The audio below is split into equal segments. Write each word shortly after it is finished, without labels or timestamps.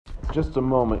just a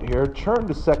moment here. Turn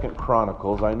to 2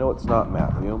 Chronicles. I know it's not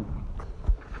Matthew.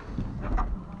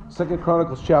 2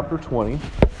 Chronicles chapter 20.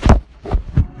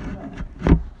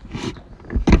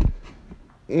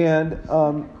 And,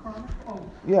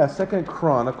 2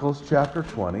 Chronicles chapter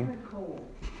 20.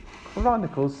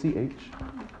 Chronicles, C-H.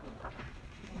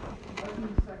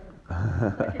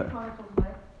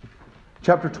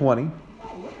 Chapter 20.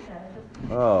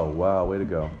 Oh, wow, way to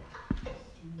go.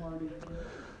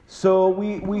 So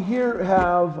we here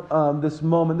have this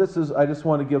moment. I just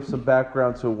want to give some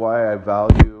background to why I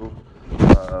value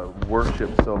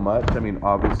worship so much. I mean,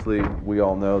 obviously, we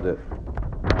all know that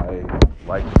I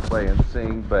like to play and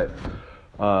sing, but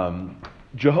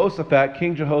Jehoshaphat,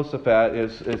 King Jehoshaphat,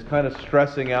 is kind of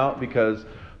stressing out because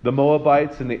the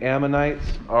Moabites and the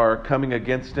Ammonites are coming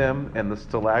against him, and the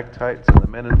stalactites and the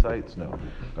Mennonites,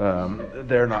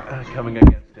 they're not coming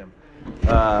against him.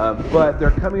 But they're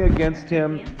coming against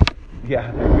him.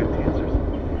 Yeah, they're good dancers.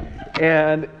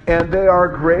 And they are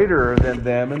greater than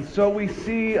them. And so we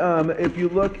see, if you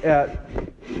look at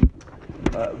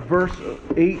verse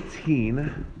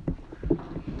 18,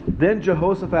 then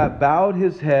Jehoshaphat bowed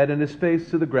his head and his face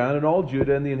to the ground, and all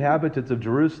Judah and the inhabitants of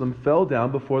Jerusalem fell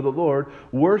down before the Lord,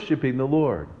 worshiping the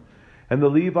Lord. And the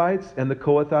Levites and the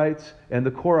Kohathites and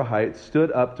the Korahites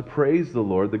stood up to praise the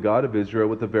Lord, the God of Israel,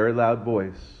 with a very loud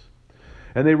voice.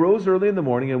 And they rose early in the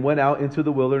morning and went out into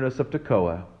the wilderness of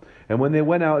Tekoa. And when they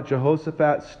went out,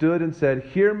 Jehoshaphat stood and said,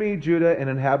 "Hear me, Judah and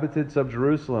inhabitants of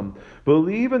Jerusalem.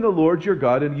 Believe in the Lord your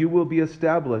God, and you will be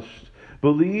established.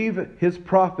 Believe his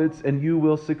prophets, and you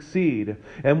will succeed."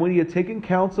 And when he had taken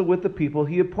counsel with the people,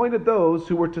 he appointed those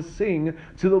who were to sing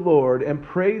to the Lord and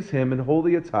praise him in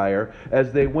holy attire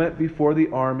as they went before the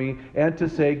army, and to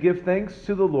say, "Give thanks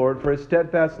to the Lord, for his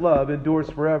steadfast love endures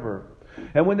forever."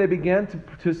 And when they began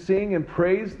to sing and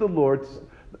praise the Lord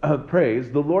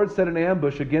set an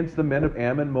ambush against the men of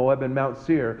Ammon, Moab, and Mount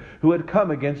Seir, who had come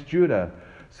against Judah,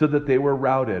 so that they were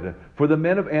routed. For the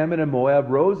men of Ammon and Moab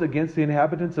rose against the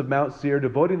inhabitants of Mount Seir,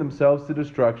 devoting themselves to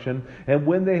destruction. And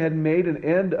when they had made an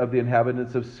end of the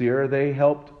inhabitants of Seir, they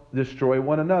helped destroy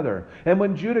one another. And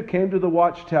when Judah came to the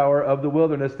watchtower of the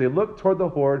wilderness, they looked toward the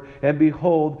horde, and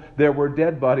behold, there were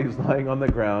dead bodies lying on the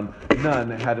ground. None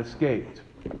had escaped.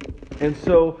 And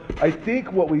so I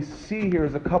think what we see here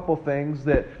is a couple things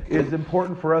that is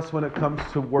important for us when it comes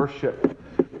to worship.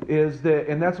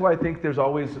 And that's why I think there's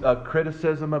always a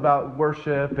criticism about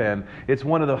worship, and it's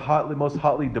one of the most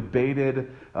hotly debated,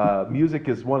 music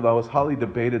is one of the most hotly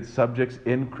debated subjects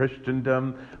in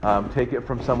Christendom. Take it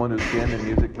from someone who's been in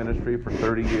music ministry for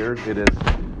 30 years.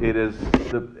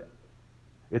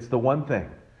 It's the one thing.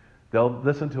 They'll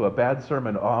listen to a bad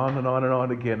sermon on and on and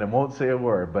on again and won't say a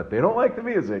word, but they don't like the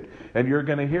music, and you're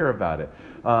going to hear about it.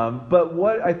 But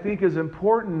what I think is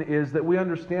important is that we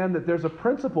understand that there's a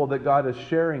principle that God is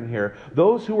sharing here.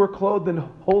 Those who are clothed in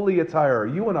holy attire,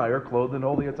 you and I are clothed in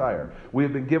holy attire. We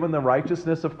have been given the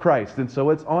righteousness of Christ, and so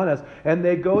it's on us. And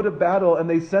they go to battle, and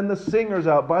they send the singers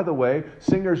out. By the way,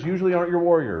 singers usually aren't your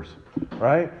warriors,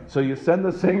 right? So you send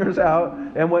the singers out,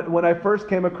 and when I first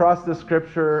came across this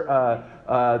scripture,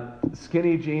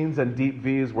 skinny jeans and deep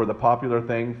V's were the popular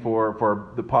thing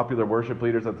for the popular worship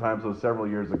leaders at the time, so it was several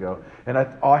years ago. And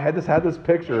I had this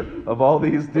picture of all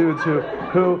these dudes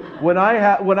who when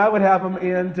I would have them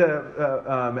in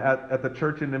at the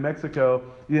church in New Mexico,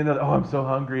 I'm so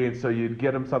hungry, and so you'd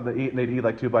get them something to eat, and they'd eat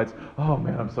like 2 bites. Oh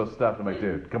man, I'm so stuffed. I'm like,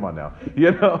 dude, come on now,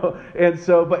 And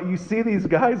so, but you see these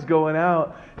guys going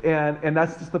out, and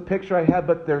that's just the picture I had.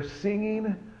 But they're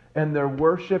singing, and their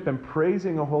worship and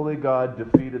praising a holy God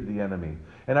defeated the enemy.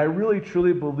 And I really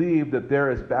truly believe that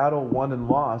there is battle won and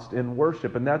lost in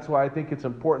worship. And that's why I think it's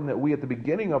important that we, at the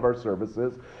beginning of our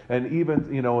services, and even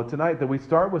tonight, that we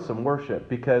start with some worship,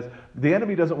 because the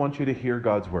enemy doesn't want you to hear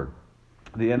God's word.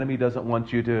 The enemy doesn't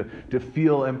want you to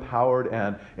feel empowered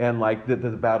and like that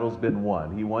the battle's been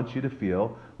won. He wants you to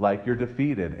feel like you're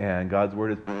defeated and God's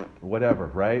word is whatever,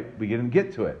 right? We didn't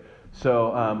get to it.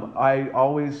 So I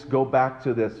always go back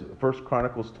to this 1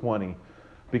 Chronicles 20,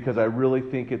 because I really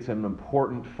think it's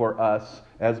important for us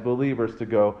as believers to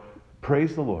go,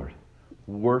 praise the Lord,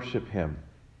 worship him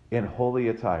in holy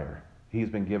attire. He's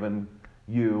been given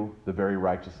you the very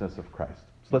righteousness of Christ.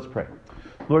 So let's pray.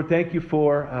 Lord, thank you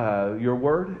for your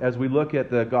word as we look at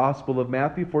the Gospel of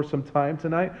Matthew for some time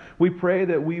tonight. We pray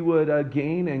that we would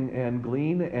gain and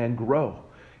glean and grow.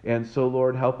 And so,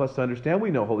 Lord, help us to understand. We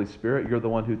know, Holy Spirit, you're the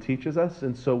one who teaches us.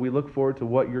 And so we look forward to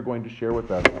what you're going to share with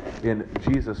us. In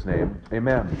Jesus' name,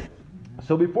 amen.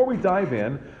 So before we dive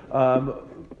in,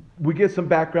 we get some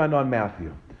background on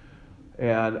Matthew.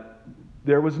 And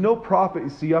there was no prophet, you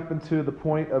see, up until the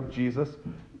point of Jesus.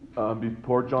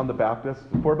 before John the Baptist,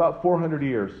 for about 400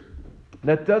 years.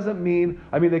 That doesn't mean,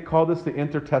 they call this the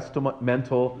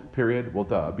intertestamental period. Well,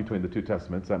 duh, between the two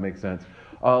testaments, that makes sense.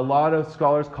 A lot of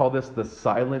scholars call this the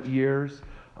silent years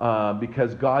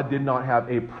because God did not have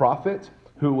a prophet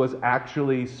who was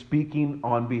actually speaking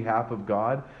on behalf of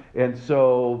God. And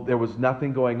so there was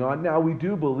nothing going on. Now, we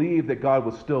do believe that God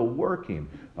was still working.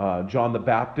 John the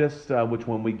Baptist, which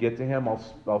when we get to him,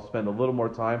 I'll spend a little more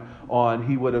time on.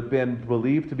 He would have been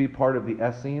believed to be part of the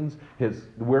Essenes.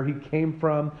 Where he came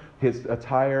from, his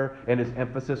attire, and his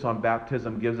emphasis on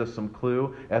baptism gives us some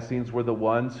clue. Essenes were the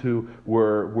ones who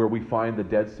were where we find the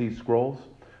Dead Sea Scrolls.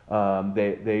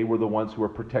 They were the ones who were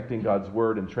protecting God's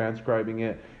word and transcribing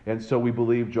it. And so we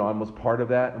believe John was part of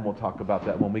that, and we'll talk about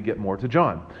that when we get more to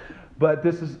John. But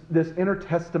this is this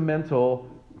intertestamental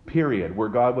period where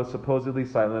God was supposedly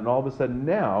silent, and all of a sudden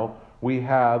now we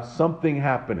have something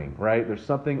happening, right? There's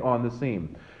something on the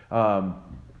scene.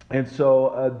 And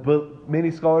so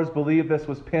many scholars believe this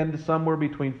was penned somewhere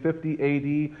between 50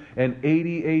 AD and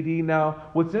 80 AD. Now,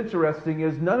 what's interesting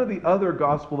is none of the other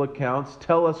gospel accounts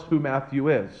tell us who Matthew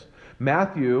is.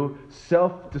 Matthew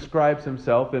self-describes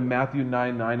himself in Matthew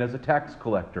 9:9 as a tax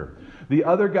collector. The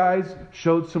other guys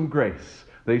showed some grace.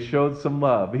 They showed some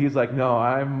love. He's like, no,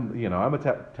 I'm a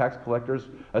tax collector.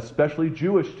 Especially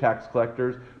Jewish tax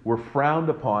collectors were frowned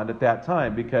upon at that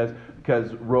time because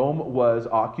Rome was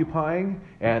occupying,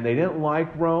 and they didn't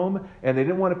like Rome, and they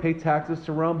didn't want to pay taxes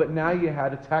to Rome. But now you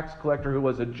had a tax collector who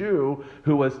was a Jew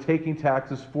who was taking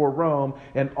taxes for Rome,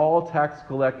 and all tax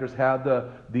collectors had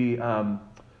the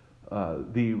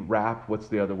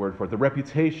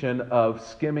reputation of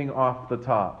skimming off the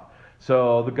top.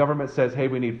 So the government says, hey,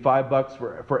 we need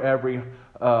 $5 for every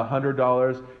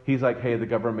 $100. He's like, hey, the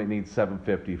government needs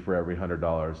 $7.50 for every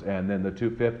 $100. And then the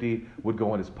 $2.50 would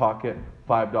go in his pocket.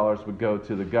 $5 would go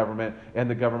to the government, and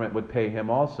the government would pay him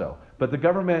also. But the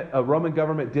Roman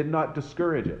government did not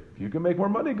discourage it. If you can make more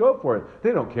money, go for it.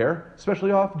 They don't care, especially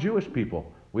off Jewish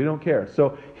people. We don't care.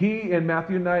 So he, in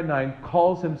Matthew 9:9,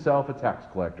 calls himself a tax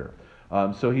collector.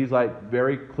 So he's like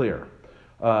very clear.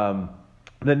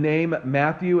 The name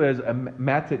Matthew is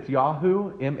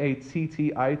Mattityahu,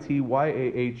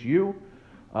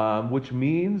 Mattityahu, which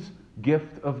means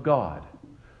gift of God.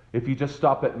 If you just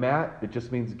stop at Matt, it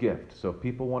just means gift. So if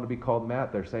people want to be called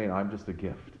Matt, they're saying, I'm just a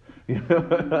gift.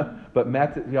 But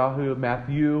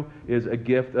Matthew is a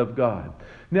gift of God.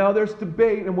 Now there's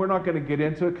debate, and we're not going to get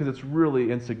into it because it's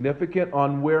really insignificant,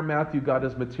 on where Matthew got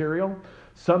his material.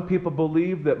 Some people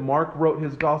believe that Mark wrote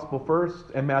his gospel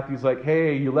first, and Matthew's like,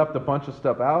 hey, you left a bunch of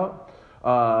stuff out.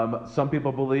 Some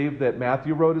people believe that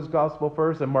Matthew wrote his gospel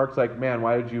first, and Mark's like, man,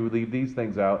 why did you leave these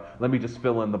things out? Let me just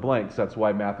fill in the blanks. That's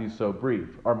why Matthew's so brief,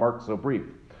 or Mark's so brief.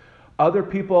 Other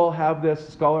people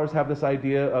scholars have this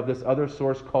idea of this other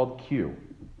source called Q.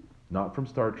 Not from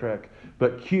Star Trek,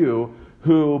 but Q,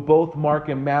 who both Mark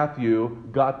and Matthew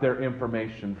got their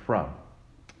information from.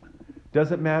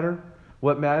 Doesn't matter.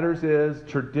 What matters is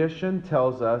tradition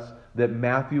tells us that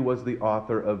Matthew was the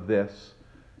author of this,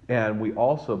 and we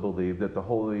also believe that the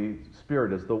Holy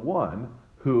Spirit is the one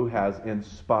who has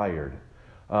inspired.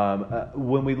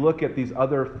 When we look at these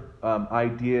other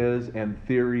ideas and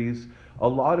theories, a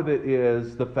lot of it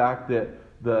is the fact that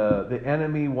the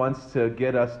enemy wants to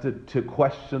get us to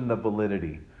question the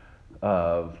validity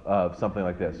of something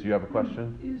like this. Do you have a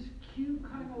question? Is Q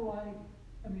kind of like,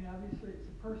 obviously it's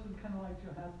a person kind of like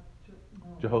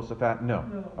Jehoshaphat? No.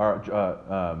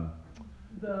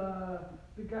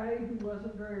 The guy who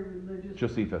wasn't very religious.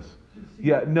 Josephus.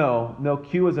 Yeah, no.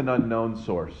 Q is an unknown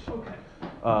source. Okay.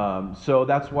 So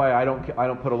that's why I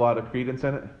don't put a lot of credence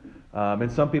in it.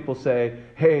 And some people say,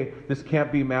 hey, this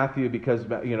can't be Matthew because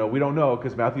we don't know,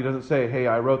 because Matthew doesn't say, hey,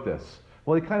 I wrote this.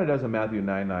 Well, he kind of does in Matthew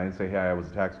 9:9 say, hey, I was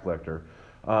a tax collector.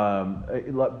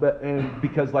 And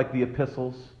because like the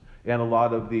epistles and a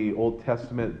lot of the Old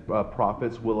Testament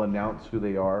prophets will announce who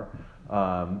they are.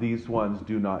 These ones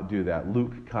do not do that.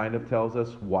 Luke kind of tells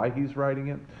us why he's writing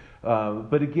it.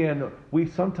 But again, we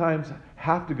sometimes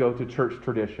have to go to church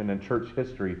tradition and church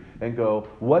history and go,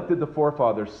 what did the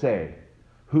forefathers say?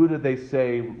 Who did they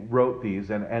say wrote these?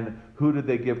 And who did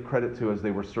they give credit to as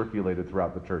they were circulated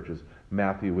throughout the churches?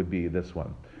 Matthew would be this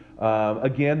one.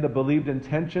 Again, the believed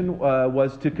intention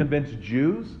was to convince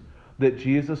Jews that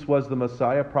Jesus was the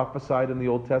Messiah prophesied in the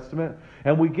Old Testament.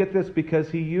 And we get this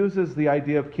because he uses the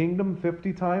idea of kingdom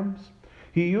 50 times.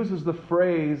 He uses the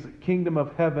phrase kingdom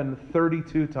of heaven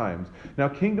 32 times. Now,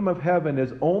 kingdom of heaven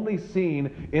is only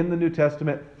seen in the New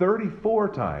Testament 34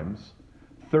 times.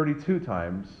 32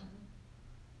 times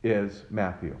is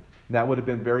Matthew. And that would have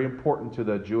been very important to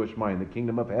the Jewish mind. The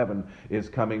kingdom of heaven is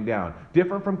coming down.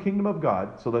 Different from kingdom of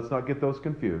God, so let's not get those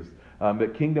confused.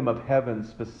 But kingdom of heaven,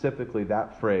 specifically,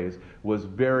 that phrase was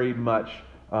very much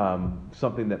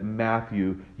something that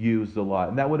Matthew used a lot.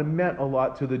 And that would have meant a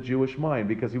lot to the Jewish mind,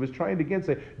 because he was trying to again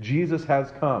say, Jesus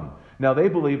has come. Now they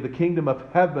believed the kingdom of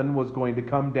heaven was going to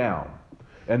come down.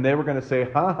 And they were going to say,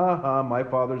 ha ha ha, my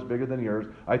Father's bigger than yours.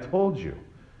 I told you.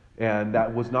 And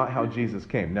that was not how Jesus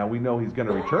came. Now we know he's going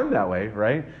to return that way,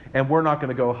 right? And we're not going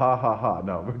to go, ha ha ha.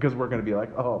 No, because we're going to be like,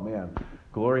 oh man,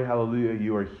 glory, hallelujah,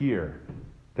 you are here.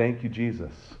 Thank you,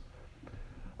 Jesus.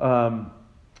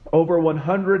 Over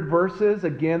 100 verses.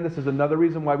 Again, this is another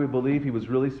reason why we believe he was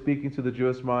really speaking to the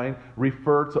Jewish mind.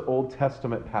 Refer to Old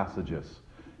Testament passages.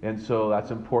 And so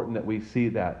that's important that we see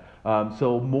that.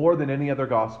 So more than any other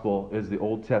gospel is the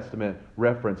Old Testament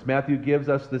reference. Matthew gives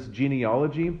us this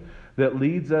genealogy that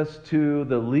leads us to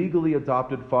the legally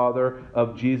adopted father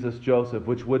of Jesus, Joseph,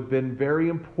 which would have been very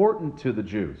important to the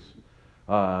Jews.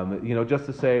 Just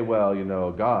to say,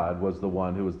 well, God was the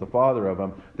one who was the father of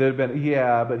him. There'd been,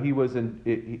 but he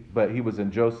was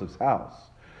in Joseph's house,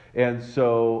 and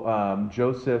so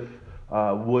Joseph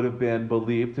would have been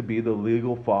believed to be the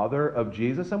legal father of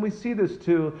Jesus. And we see this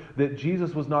too, that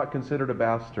Jesus was not considered a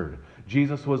bastard.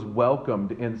 Jesus was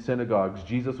welcomed in synagogues.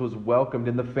 Jesus was welcomed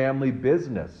in the family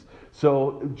business.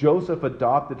 So Joseph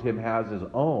adopted him as his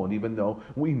own, even though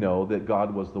we know that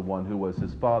God was the one who was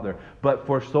his father. But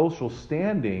for social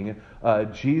standing,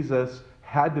 Jesus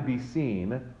had to be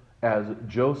seen as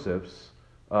Joseph's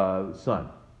son.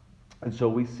 And so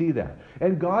we see that.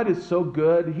 And God is so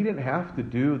good, he didn't have to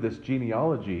do this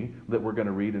genealogy that we're going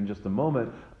to read in just a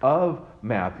moment of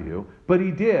Matthew, but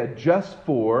he did just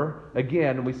for,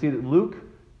 again, we see that Luke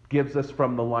gives us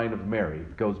from the line of Mary.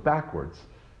 It goes backwards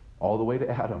all the way to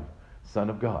Adam,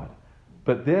 son of God.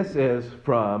 But this is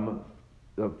from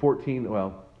 42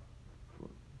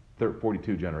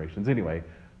 generations anyway,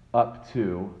 up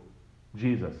to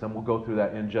Jesus. And we'll go through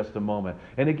that in just a moment.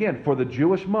 And again, for the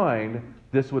Jewish mind,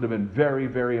 this would have been very,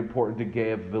 very important to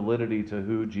give validity to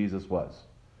who Jesus was.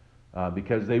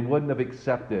 Because they wouldn't have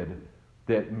accepted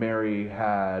that Mary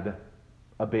had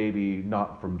a baby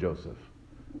not from Joseph.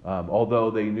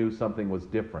 Although they knew something was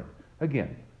different.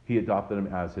 Again, he adopted him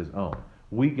as his own.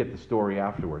 We get the story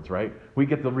afterwards, right? We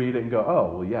get to read it and go,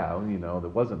 oh, well, yeah, that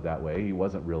wasn't that way. He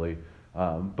wasn't really.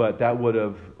 But that would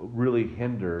have really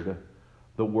hindered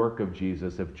the work of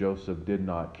Jesus if Joseph did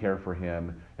not care for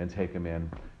him and take him in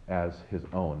as his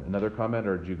own. Another comment,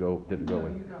 or did it go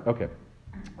in? Okay.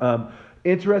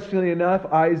 Interestingly enough,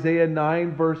 Isaiah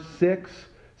 9 verse 6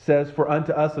 says, "For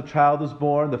unto us a child is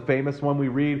born," the famous one we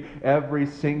read every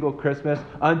single Christmas.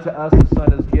 "Unto us a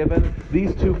son is given."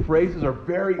 These two phrases are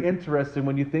very interesting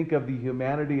when you think of the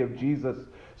humanity of Jesus.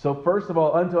 So first of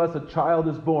all, unto us a child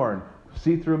is born.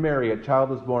 See through Mary, a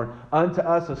child is born. Unto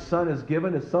us a son is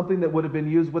given is something that would have been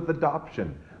used with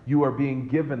adoption. You are being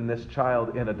given this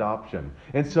child in adoption.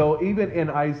 And so even in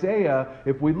Isaiah,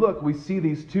 if we look, we see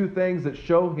these two things that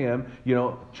show him,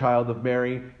 child of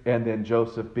Mary, and then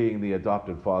Joseph being the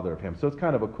adopted father of him. So it's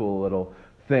kind of a cool little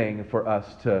thing for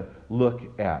us to look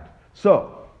at. So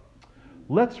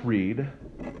let's read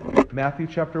Matthew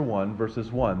chapter 1,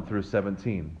 verses 1 through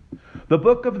 17. "The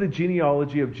book of the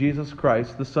genealogy of Jesus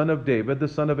Christ, the son of David, the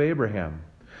son of Abraham.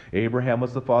 Abraham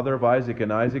was the father of Isaac,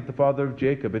 and Isaac the father of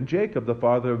Jacob, and Jacob the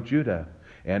father of Judah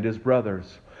and his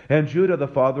brothers, and Judah the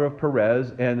father of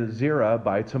Perez and Zerah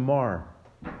by Tamar,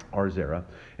 or Zerah,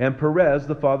 and Perez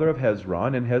the father of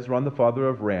Hezron, and Hezron the father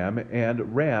of Ram,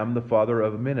 and Ram the father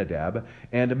of Amminadab,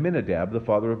 and Amminadab the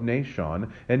father of Nahshon,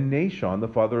 and Nahshon the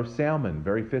father of Salmon,"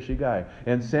 very fishy guy,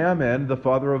 "and Salmon the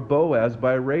father of Boaz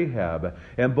by Rahab,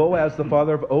 and Boaz the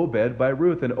father of Obed by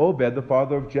Ruth, and Obed the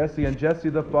father of Jesse, and Jesse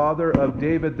the father of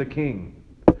David the king.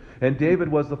 And David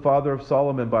was the father of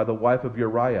Solomon by the wife of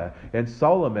Uriah, and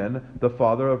Solomon the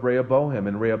father of Rehoboam,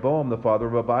 and Rehoboam the father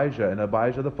of Abijah, and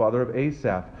Abijah the father of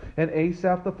Asaph, and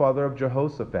Asaph the father of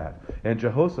Jehoshaphat, and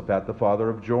Jehoshaphat the father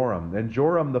of Joram, and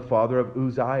Joram the father of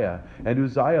Uzziah, and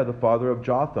Uzziah the father of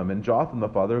Jotham, and Jotham the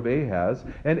father of Ahaz,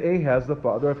 and Ahaz the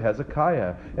father of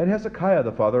Hezekiah, and Hezekiah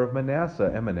the father of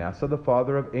Manasseh, and Manasseh the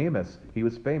father of Amos." He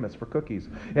was famous for cookies.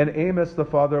 "And Amos the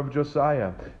father of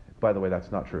Josiah." By the way,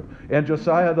 that's not true. "And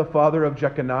Josiah the father of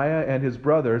Jeconiah and his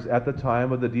brothers at the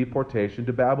time of the deportation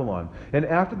to Babylon. And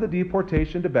after the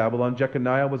deportation to Babylon,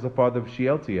 Jeconiah was the father of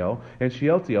Shealtiel, and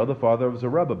Shealtiel the father of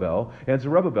Zerubbabel, and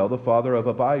Zerubbabel the father of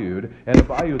Abiud, and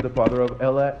Abiud the father of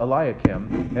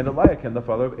Eliakim, and Eliakim the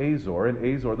father of Azor, and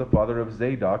Azor the father of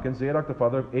Zadok, and Zadok the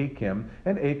father of Achim,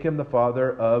 and Achim the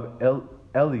father of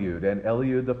Eliud, and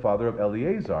Eliud the father of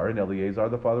Eleazar, and Eleazar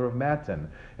the father of Mattan,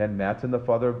 and Mattan the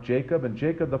father of Jacob, and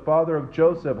Jacob the father of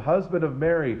Joseph, husband of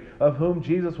Mary, of whom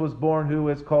Jesus was born, who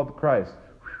is called Christ.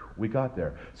 We got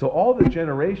there. So all the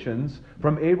generations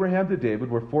from Abraham to David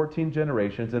were 14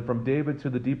 generations, and from David to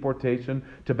the deportation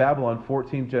to Babylon,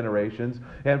 14 generations,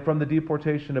 and from the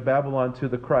deportation to Babylon to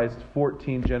the Christ,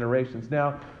 14 generations.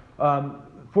 Now,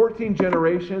 14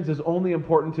 generations is only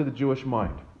important to the Jewish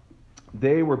mind.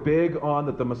 They were big on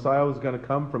that the Messiah was going to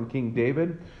come from King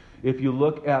David. If you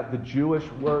look at the Jewish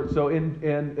word, so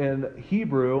in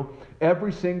Hebrew,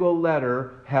 every single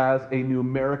letter has a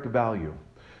numeric value.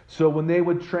 So when they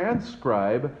would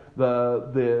transcribe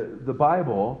the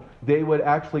Bible, they would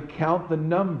actually count the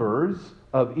numbers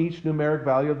of each numeric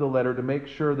value of the letter to make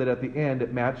sure that at the end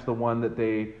it matched the one that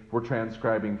they were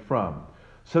transcribing from.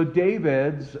 So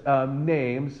David's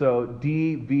name, so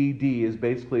DVD is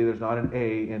basically, there's not an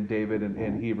A in David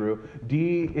in Hebrew.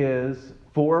 D is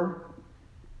 4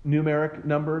 numeric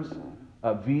numbers.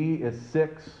 V is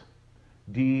 6.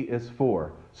 D is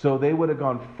 4. So they would have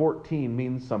gone 14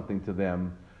 means something to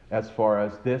them as far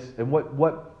as this. And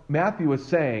what Matthew is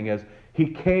saying is, he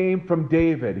came from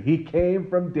David. He came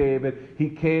from David. He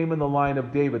came in the line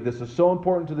of David. This is so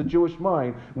important to the Jewish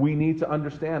mind. We need to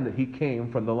understand that he came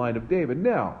from the line of David.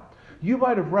 Now, you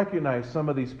might have recognized some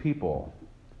of these people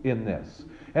in this.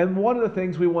 And one of the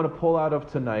things we want to pull out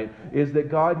of tonight is that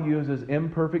God uses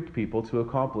imperfect people to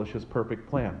accomplish his perfect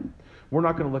plan. We're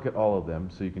not going to look at all of them,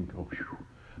 so you can go, whew.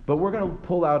 But we're going to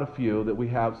pull out a few that we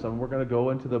have some. We're going to go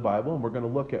into the Bible and we're going to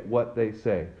look at what they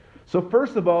say. So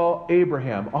first of all,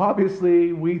 Abraham.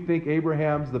 Obviously, we think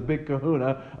Abraham's the big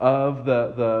kahuna of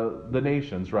the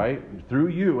nations, right? Through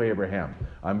you, Abraham,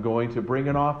 I'm going to bring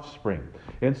an offspring.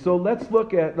 And so let's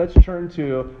turn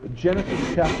to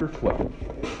Genesis chapter 12.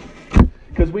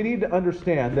 Because we need to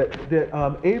understand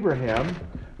that Abraham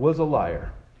was a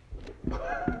liar.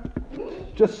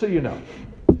 Just so you know.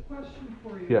 Question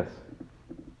for you. Yes.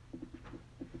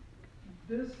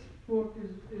 This book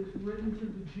is written to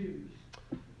the Jews.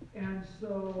 And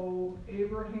so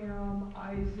Abraham,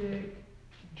 Isaac,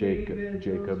 David,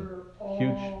 those are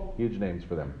all huge names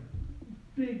for them.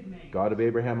 Big names. God of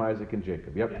Abraham, Isaac, and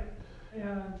Jacob. Yep.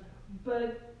 Yeah.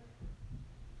 But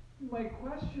my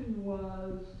question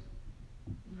was,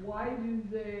 why do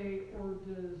they, or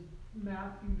does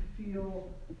Matthew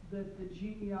feel that the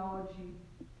genealogy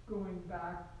going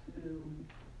back to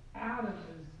Adam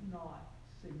is not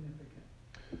significant?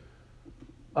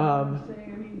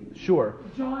 Sure.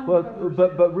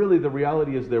 But really the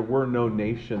reality is there were no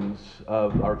nations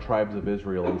of our tribes of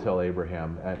Israel until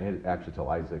Abraham, and actually till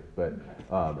Isaac. But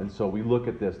and so we look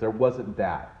at this, there wasn't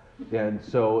that. And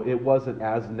so it wasn't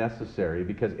as necessary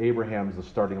because Abraham's the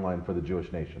starting line for the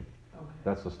Jewish nation. Okay.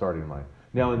 That's the starting line.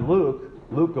 Now in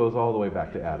Luke goes all the way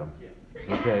back to Adam.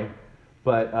 Okay?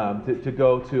 But to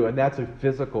go to, and that's a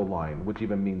physical line, which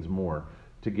even means more,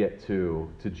 to get to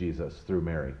Jesus through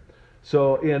Mary.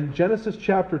 So in Genesis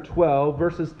chapter 12,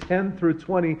 verses 10 through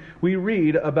 20, we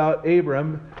read about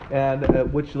Abram,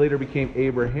 and which later became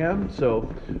Abraham.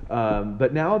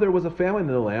 But now there was a famine in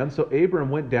the land, so Abram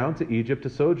went down to Egypt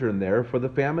to sojourn there, for the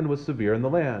famine was severe in the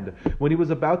land. When he was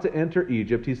about to enter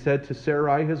Egypt, he said to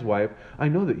Sarai his wife, "I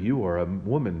know that you are a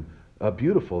woman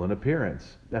beautiful in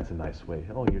appearance." That's a nice way.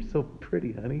 "Oh, you're so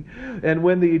pretty, honey. And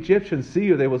when the Egyptians see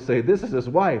you, they will say, 'This is his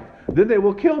wife.' Then they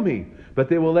will kill me, but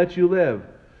they will let you live.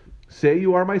 Say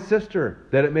you are my sister,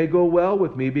 that it may go well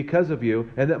with me because of you,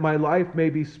 and that my life may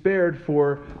be spared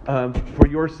for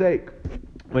your sake."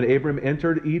 When Abram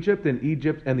entered Egypt, and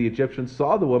the Egyptians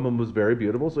saw the woman was very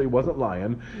beautiful, so he wasn't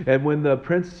lying. And when the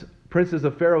princes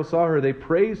of Pharaoh saw her, they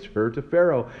praised her to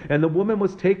Pharaoh. And the woman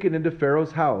was taken into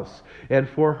Pharaoh's house, and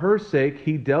for her sake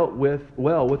he dealt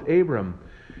well with Abram.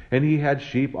 And he had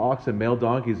sheep, oxen, male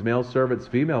donkeys, male servants,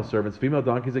 female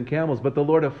donkeys, and camels. But the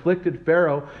Lord afflicted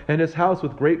Pharaoh and his house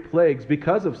with great plagues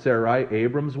because of Sarai,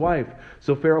 Abram's wife.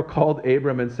 So Pharaoh called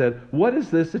Abram and said, "What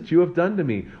is this that you have done to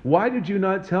me? Why did you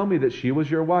not tell me that she was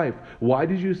your wife? Why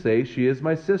did you say she is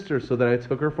my sister, so that I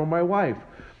took her for my wife?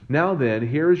 Now then,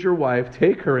 here is your wife,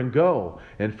 take her and go."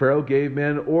 And Pharaoh gave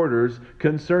men orders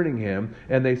concerning him,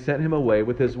 and they sent him away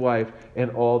with his wife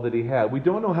and all that he had. We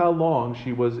don't know how long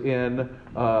she was in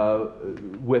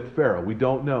with Pharaoh. We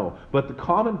don't know. But the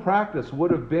common practice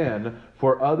would have been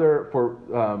for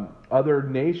other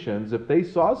nations, if they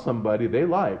saw somebody they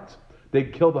liked,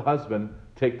 they'd kill the husband,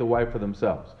 take the wife for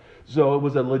themselves. So it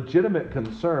was a legitimate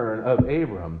concern of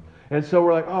Abram. And so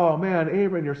we're like, "Oh man,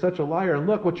 Abram, you're such a liar. And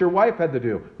look what your wife had to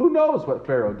do." Who knows what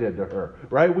Pharaoh did to her,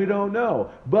 right? We don't know.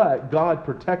 But God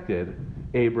protected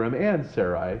Abram and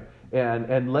Sarai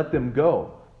and let them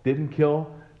go. Didn't kill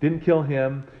Didn't kill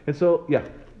him. And so, yeah.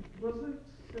 Wasn't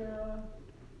Sarah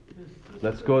his sister?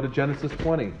 Let's go to Genesis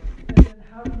 20. And then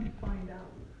how did he find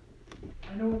out?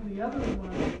 I know in the other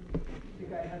one, the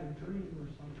guy had a dream or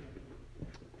something.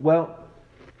 Well,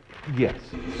 yes.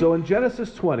 So in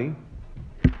Genesis 20,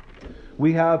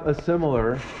 we have a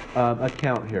similar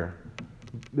account here.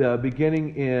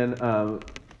 Beginning in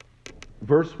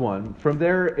verse 1. From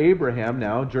there, Abraham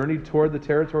now journeyed toward the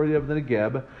territory of the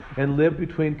Negeb and lived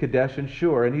between Kadesh and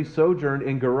Shur, and he sojourned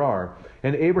in Gerar.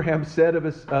 And Abraham said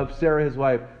of Sarah his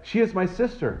wife, "She is my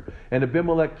sister." And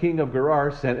Abimelech king of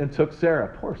Gerar sent and took Sarah.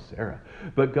 Poor Sarah.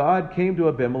 But God came to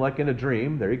Abimelech in a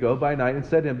dream, there you go, by night, and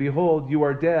said to him, "Behold, you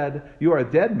are dead. You are a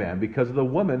dead man because of the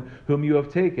woman whom you have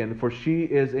taken, for she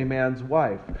is a man's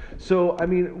wife." So, I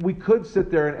mean, we could sit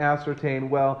there and ascertain,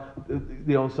 well,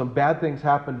 some bad things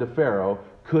happened to Pharaoh.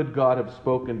 Could God have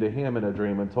spoken to him in a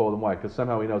dream and told him why? Because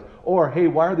somehow he knows. Or, hey,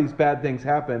 why are these bad things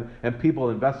happen? And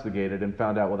people investigated and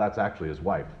found out, well, that's actually his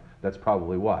wife. That's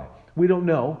probably why. We don't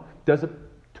know. Doesn't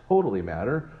totally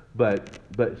matter, but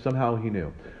somehow he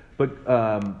knew. But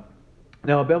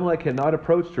now Abimelech had not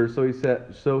approached her, so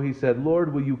he said,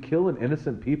 "Lord, will you kill an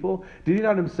innocent people? Did he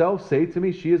not himself say to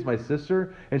me, 'She is my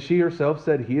sister'? And she herself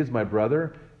said, 'He is my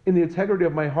brother'? In the integrity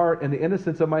of my heart and the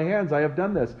innocence of my hands, I have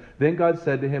done this." Then God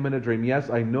said to him in a dream,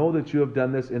 "Yes, I know that you have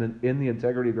done this in the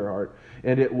integrity of your heart,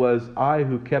 and it was I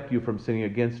who kept you from sinning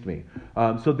against me."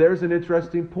 So there's an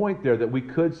interesting point there that we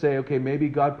could say, okay, maybe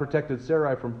God protected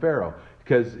Sarai from Pharaoh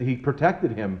because he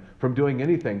protected him from doing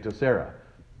anything to Sarah.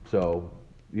 So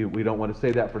we don't want to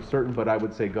say that for certain, but I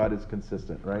would say God is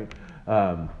consistent, right?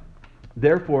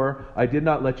 "Therefore, I did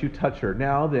not let you touch her.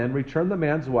 Now then, return the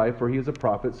man's wife, for he is a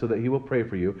prophet, so that he will pray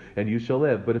for you, and you shall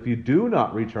live. But if you do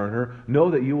not return her, know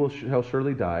that you shall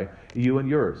surely die, you and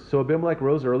yours." So Abimelech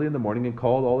rose early in the morning and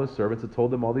called all his servants and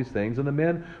told them all these things, and the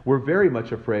men were very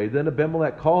much afraid. Then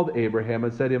Abimelech called Abraham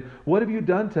and said to him, "What have you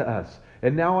done to us?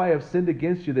 And now I have sinned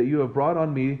against you, that you have brought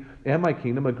on me and my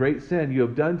kingdom a great sin. You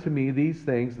have done to me these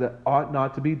things that ought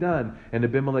not to be done." And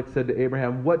Abimelech said to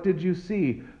Abraham, "What did you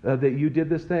see that you did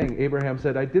this thing?" Abraham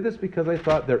said, "I did this because I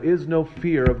thought there is no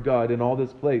fear of God in all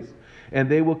this place, and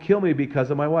they will kill me because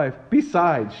of my wife.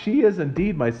 Besides, she is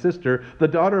indeed my sister, the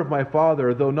daughter of my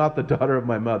father, though not the daughter of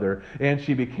my mother, and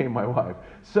she became my wife."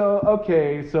 So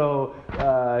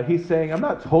he's saying, I'm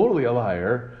not totally a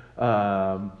liar,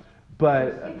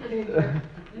 but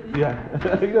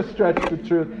yeah, you just stretch the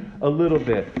truth a little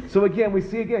bit. So again, we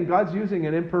see God's using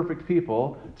an imperfect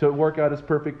people to work out his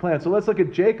perfect plan. So let's look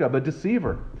at Jacob, a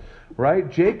deceiver, right?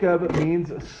 Jacob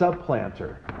means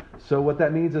supplanter. So what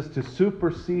that means is to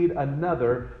supersede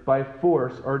another by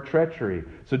force or treachery.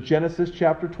 So Genesis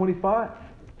chapter 25,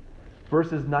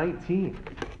 verses 19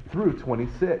 through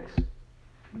 26.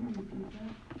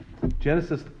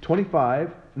 Genesis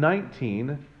 25,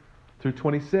 19 through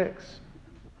 26.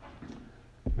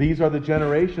 These are the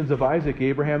generations of Isaac,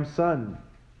 Abraham's son.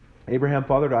 Abraham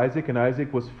fathered Isaac, and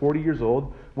Isaac was 40 years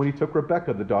old when he took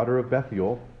Rebekah, the daughter of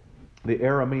Bethuel, the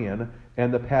Aramean,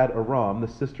 and the Pad Aram, the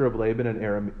sister of Laban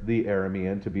and the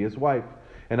Aramean, to be his wife.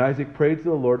 And Isaac prayed to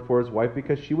the Lord for his wife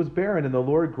because she was barren, and the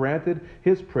Lord granted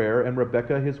his prayer, and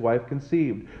Rebekah his wife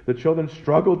conceived. The children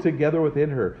struggled together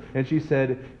within her, and she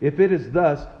said, "If it is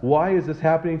thus, why is this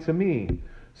happening to me?"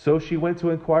 So she went to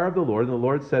inquire of the Lord, and the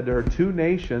Lord said to her, "Two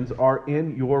nations are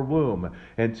in your womb,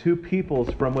 and two peoples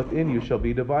from within you shall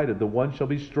be divided. The one shall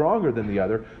be stronger than the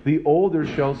other. The older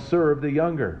shall serve the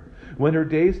younger." When her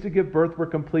days to give birth were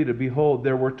completed, behold,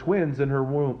 there were twins in her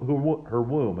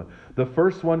womb. The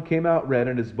first one came out red,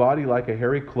 and his body like a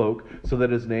hairy cloak, so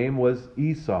that his name was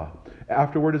Esau.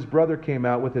 Afterward his brother came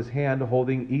out with his hand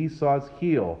holding Esau's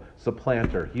heel,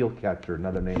 supplanter, heel catcher,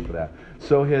 another name for that.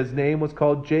 So his name was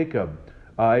called Jacob.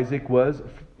 Isaac was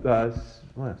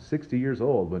 60 years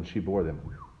old when she bore them.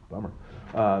 Bummer.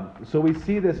 So we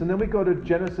see this, and then we go to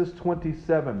Genesis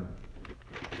 27.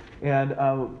 And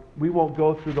we won't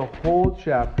go through the whole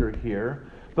chapter here.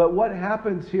 But what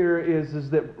happens here is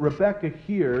that Rebekah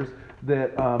hears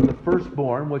that the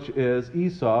firstborn, which is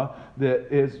Esau,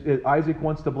 that Isaac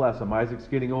wants to bless him. Isaac's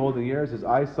getting old in years. His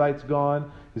eyesight's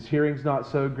gone. His hearing's not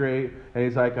so great. And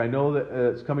he's like, I know that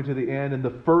it's coming to the end. And the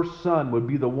first son would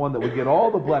be the one that would get all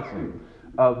the blessing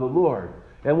of the Lord.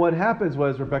 And what happens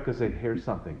was Rebekah said, "Here's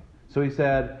something." So he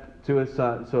said to his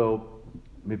son,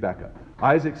 let me back up.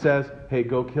 Isaac says, "Hey,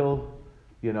 go kill,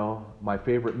 my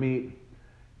favorite meat.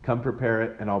 Come prepare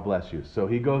it, and I'll bless you." So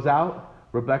he goes out.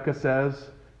 Rebekah says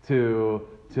to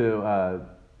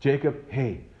Jacob,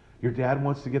 "Hey, your dad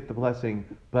wants to get the blessing,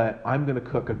 but I'm going to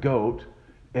cook a goat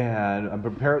and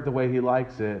prepare it the way he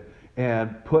likes it."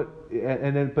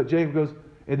 But Jacob goes,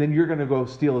 and then you're going to go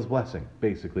steal his blessing,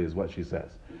 basically is what she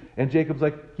says. And Jacob's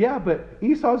like, yeah, but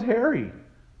Esau's hairy.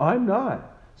 I'm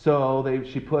not. So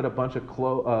she put a bunch of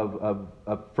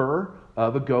fur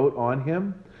of a goat on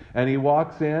him, and he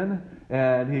walks in,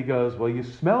 and he goes, well, you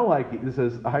smell like, this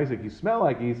is Isaac, you smell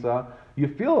like Esau, you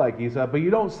feel like Esau, but you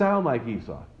don't sound like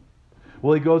Esau.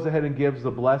 Well, he goes ahead and gives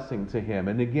the blessing to him.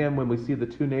 And again, when we see the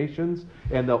two nations,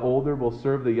 and the older will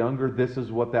serve the younger, this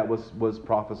is what that was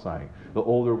prophesying. The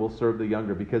older will serve the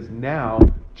younger, because now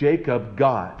Jacob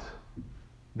got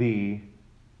the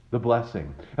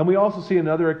blessing. And we also see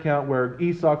another account where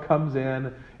Esau comes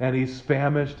in and he's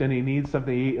famished and he needs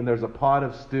something to eat, and there's a pot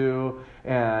of stew,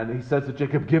 and he says to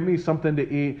Jacob, give me something to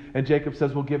eat. And Jacob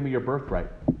says, well, give me your birthright.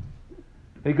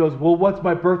 And he goes, well, what's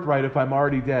my birthright if I'm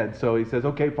already dead? So he says,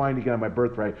 okay, fine, you can have my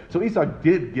birthright. So Esau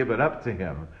did give it up to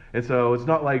him. And so it's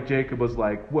not like Jacob was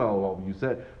like, well, you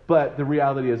said. But the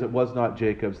reality is it was not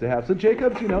Jacob's to have. So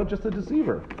Jacob's, just a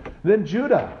deceiver. Then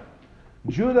Judah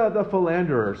the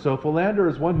philanderer. So philanderer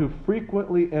is one who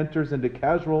frequently enters into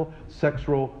casual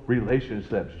sexual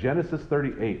relationships. Genesis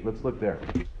 38. Let's look there.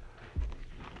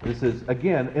 This is,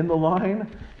 again, in the line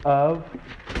of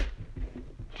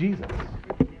Jesus.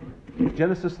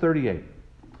 Genesis 38.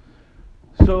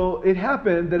 So it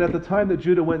happened that at the time that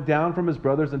Judah went down from his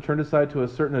brothers and turned aside to a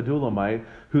certain Adullamite,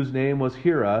 whose name was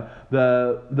Hira,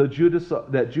 Judah saw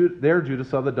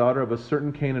the daughter of a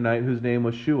certain Canaanite whose name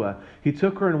was Shua. He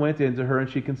took her and went into her, and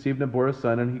she conceived and bore a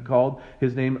son, and he called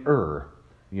his name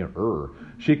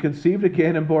She conceived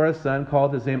again and bore a son,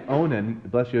 called his name Onan.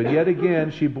 Bless you. And yet again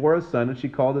she bore a son, and she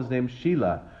called his name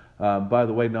Shelah. By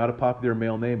the way, not a popular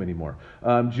male name anymore.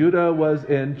 Judah was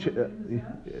in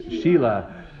Shelah.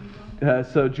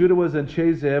 So Judah was in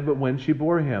Chezib when she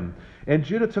bore him. And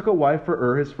Judah took a wife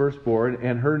for his firstborn,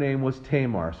 and her name was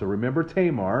Tamar. So remember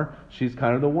Tamar, she's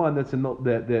kind of the one that's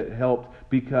that helped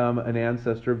become an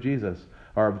ancestor of Jesus,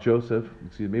 or of Joseph,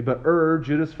 But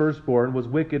Judah's firstborn, was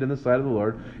wicked in the sight of the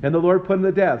Lord, and the Lord put him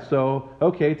to death. So,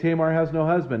 okay, Tamar has no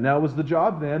husband. Now it was the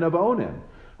job then of Onan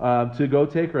to go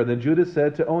take her. Then Judah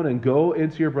said to Onan, go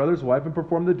into your brother's wife and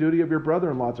perform the duty of your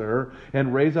brother-in-law to her,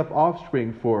 and raise up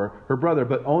offspring for her brother.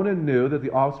 But Onan knew that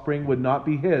the offspring would not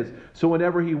be his. So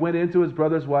whenever he went into his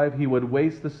brother's wife, he would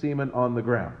waste the semen on the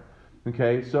ground.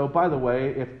 Okay, so by the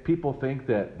way, if people think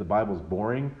that the Bible's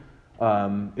boring,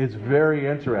 it's very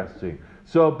interesting.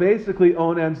 So basically,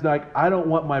 Onan's like, I don't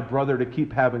want my brother to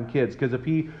keep having kids, because if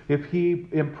he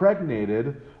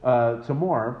impregnated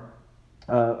Tamar,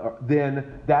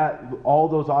 then all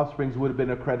those offsprings would have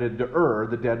been accredited to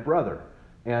the dead brother,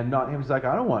 and not him. He's like,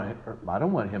 I don't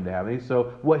want him to have any.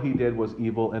 So what he did was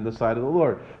evil in the sight of the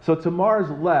Lord. So Tamar's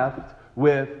left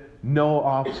with no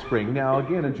offspring. Now,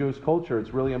 again, in Jewish culture,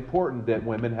 it's really important that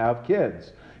women have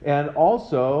kids, and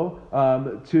also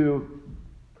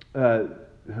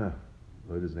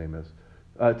what his name is,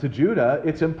 to Judah,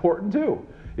 it's important too.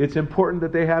 It's important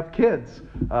that they have kids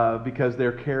because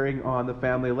they're carrying on the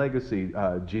family legacy.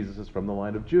 Jesus is from the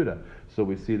line of Judah, so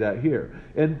we see that here.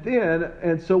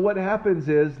 And so what happens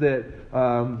is that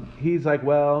he's like,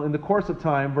 well, in the course of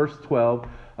time, verse 12,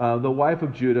 the wife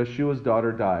of Judah, Shua's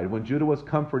daughter, died. When Judah was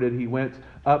comforted, he went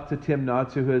up to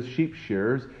Timnah to his sheep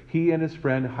shearers, he and his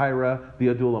friend Hira the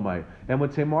Adullamite. And when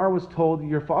Tamar was told,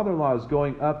 your father-in-law is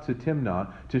going up to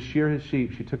Timnah to shear his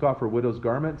sheep, she took off her widow's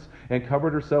garments and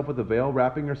covered herself with a veil,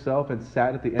 wrapping herself, and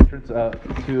sat at the entrance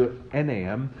to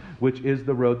Enaim, which is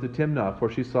the road to Timnah, for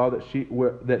she saw that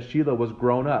Shelah was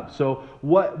grown up. So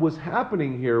what was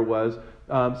happening here was,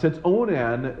 since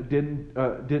Onan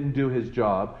didn't do his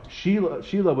job,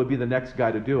 Shelah would be the next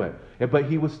guy to do it. But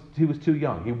he was too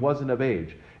young. He wasn't of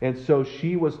age. And so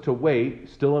she was to wait,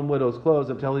 still in widow's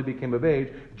clothes, until he became of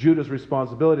age. Judah's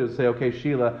responsibility was to say, okay,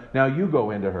 Shelah, now you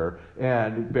go into her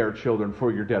and bear children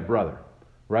for your dead brother.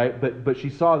 Right? But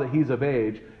she saw that he's of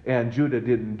age, and Judah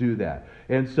didn't do that.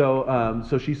 And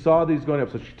so she saw these going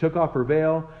up. So she took off her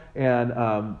veil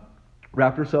and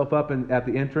wrapped herself up at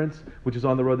the entrance, which is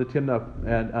on the road to Timnah.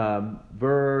 And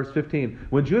verse 15,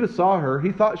 when Judah saw her,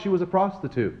 he thought she was a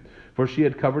prostitute, for she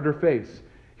had covered her face.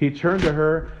 He turned to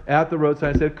her at the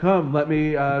roadside and said, come, let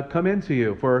me come into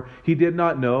you, for he did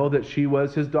not know that she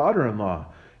was his daughter-in-law.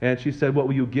 And she said, what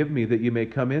will you give me that you may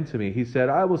come into me? He said,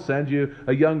 I will send you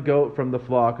a young goat from the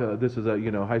flock. This is a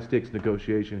high-stakes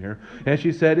negotiation here. And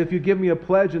she said, if you give me a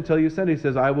pledge until you send. He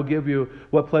says, I will give you,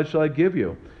 what pledge shall I give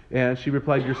you? And she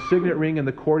replied, your signet ring and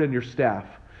the cord and your staff.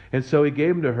 And so he gave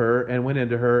them to her and went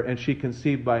into her, and she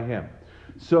conceived by him.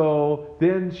 So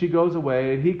then she goes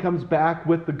away, and he comes back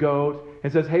with the goat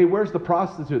and says, hey, where's the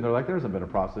prostitute? And they're like, there hasn't been a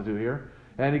prostitute here.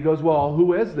 And he goes, well,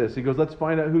 who is this? He goes, let's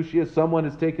find out who she is. Someone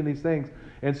has taken these things.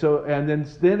 And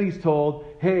then he's told,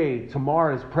 hey,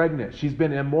 Tamar is pregnant. She's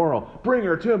been immoral. Bring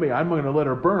her to me. I'm going to let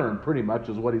her burn, pretty much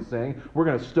is what he's saying. We're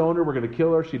going to stone her. We're going to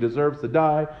kill her. She deserves to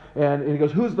die. And he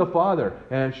goes, who's the father?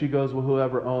 And she goes, well,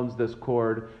 whoever owns this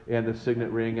cord and the signet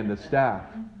ring and the staff.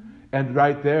 And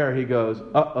right there he goes,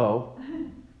 uh-oh.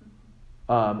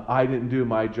 I didn't do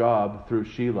my job through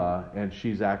Sheila, and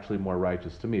she's actually more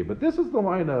righteous to me. But this is the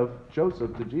line of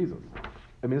Joseph to Jesus.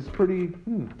 I mean, it's pretty...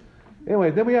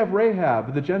 Anyway, then we have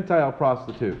Rahab, the Gentile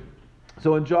prostitute.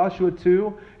 So in Joshua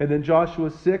 2 and then Joshua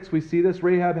 6, we see this.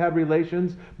 Rahab had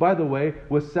relations, by the way,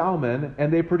 with Salmon,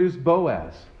 and they produced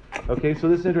Boaz. Okay, so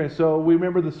this is interesting. So we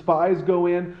remember the spies go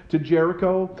in to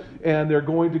Jericho, and they're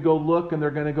going to go look, and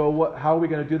they're going to go, how are we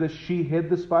going to do this? She hid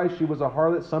the spies. She was a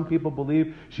harlot. Some people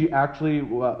believe she actually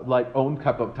owned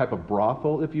type of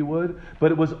brothel, if you would.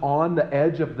 But it was on the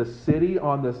edge of the city,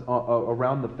 on this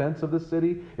around the fence of the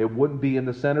city. It wouldn't be in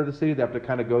the center of the city. They have to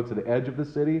kind of go to the edge of the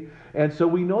city. And so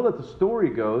we know that the story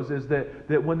goes is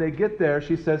that when they get there,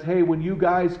 she says, hey, when you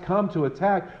guys come to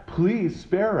attack, please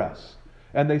spare us.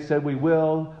 And they said, we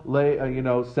will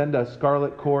send a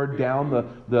scarlet cord down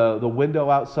the window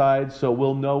outside so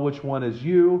we'll know which one is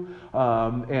you.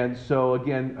 And so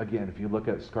again, if you look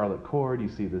at scarlet cord, you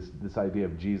see this idea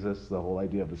of Jesus, the whole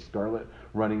idea of the scarlet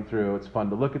running through. It's fun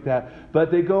to look at that.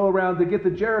 But they go around, they get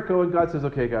to Jericho, and God says,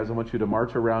 okay, guys, I want you to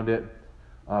march around it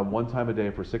one time a day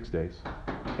for 6 days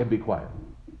and be quiet.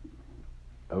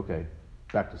 Okay,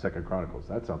 back to 2 Chronicles.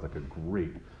 That sounds like a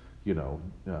great,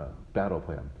 battle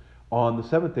plan. On the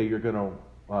 7th day, you're going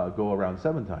to go around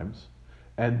 7 times.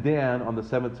 And then on the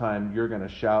 7th time, you're going to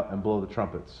shout and blow the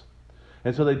trumpets.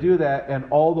 And so they do that, and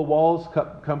all the walls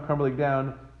come crumbling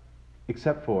down,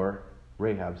 except for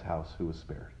Rahab's house, who was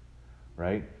spared.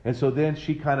 Right? And so then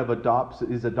she kind of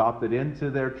is adopted into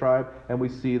their tribe, and we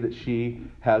see that she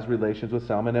has relations with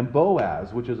Salmon. And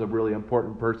Boaz, which is a really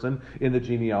important person in the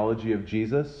genealogy of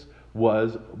Jesus,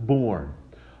 was born.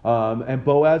 And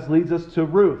Boaz leads us to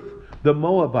Ruth, the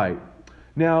Moabite.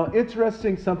 Now,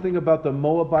 interesting something about the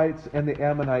Moabites and the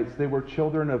Ammonites, they were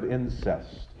children of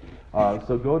incest.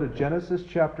 So go to Genesis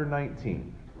chapter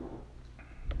 19.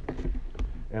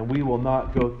 And we will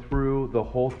not go through the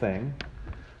whole thing.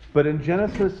 But in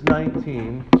Genesis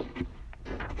 19,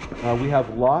 we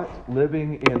have Lot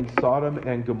living in Sodom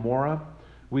and Gomorrah.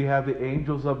 We have the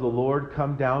angels of the Lord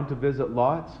come down to visit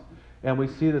Lot. And we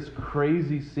see this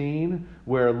crazy scene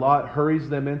where Lot hurries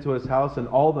them into his house, and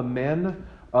all the men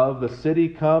of the city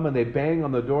come and they bang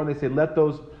on the door and they say, let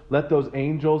those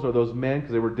angels or those men,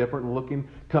 because they were different looking,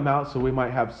 come out so we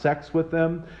might have sex with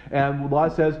them. And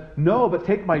Lot says, no, but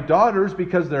take my daughters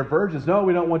because they're virgins. No,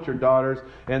 we don't want your daughters.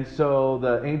 And so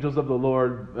the angels of the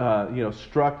Lord,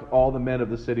 struck all the men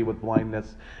of the city with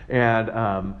blindness. And,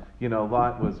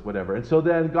 Lot was whatever. And so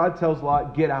then God tells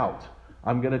Lot, get out.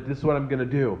 This is what I'm going to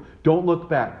do. Don't look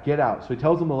back. Get out. So he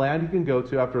tells him the land he can go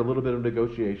to after a little bit of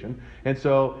negotiation. And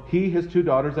so he, his 2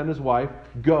 daughters, and his wife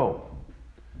go.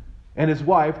 And his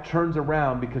wife turns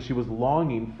around because she was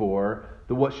longing for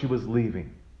what she was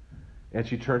leaving. And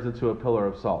she turns into a pillar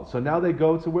of salt. So now they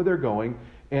go to where they're going.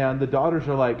 And the daughters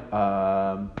are like,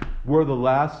 we're the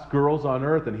last girls on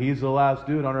earth and he's the last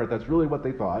dude on earth. That's really what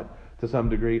they thought to some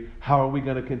degree. How are we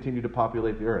going to continue to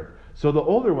populate the earth? So the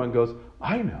older one goes,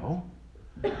 I know.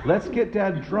 Let's get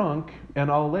Dad drunk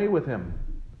and I'll lay with him.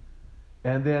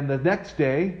 And then the next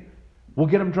day, we'll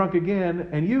get him drunk again,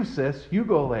 and you, sis, you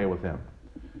go lay with him.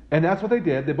 And that's what they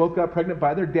did. They both got pregnant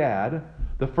by their dad.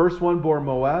 The first one bore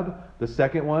Moab. The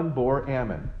second one bore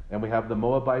Ammon. And we have the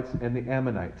Moabites and the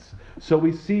Ammonites. So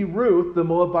we see Ruth, the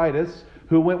Moabitess,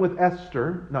 who went with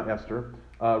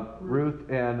Ruth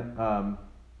and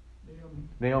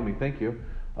Naomi, thank you.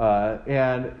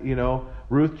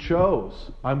 Ruth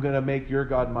chose, I'm going to make your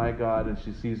God my God. And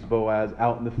she sees Boaz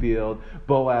out in the field.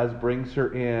 Boaz brings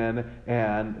her in,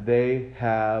 and they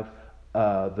have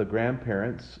the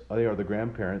grandparents. They are the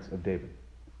grandparents of David.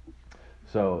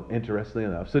 So, interestingly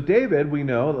enough. So David, we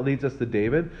know, that leads us to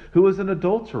David, who was an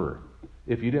adulterer,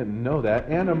 if you didn't know that,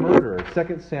 and a murderer.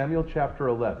 2 Samuel chapter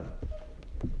 11.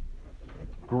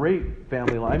 Great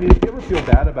family line. I mean, if you ever feel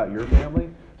bad about your family,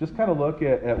 just kind of look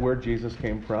at where Jesus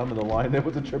came from and the line that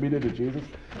was attributed to Jesus,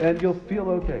 and you'll feel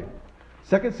okay.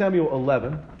 2 Samuel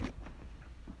 11.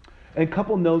 And a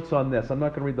couple notes on this. I'm not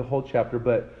going to read the whole chapter,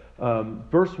 but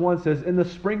verse 1 says, in the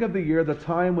spring of the year, the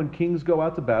time when kings go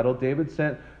out to battle, David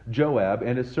sent Joab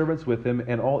and his servants with him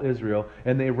and all Israel,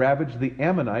 and they ravaged the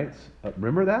Ammonites.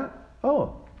 Remember that?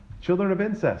 Oh, children of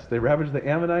incest. They ravaged the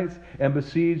Ammonites and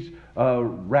besieged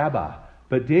Rabbah.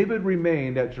 But David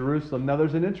remained at Jerusalem. Now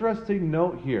there's an interesting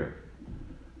note here.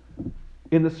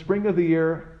 in the spring of the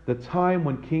year, the time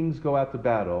when kings go out to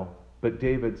battle, but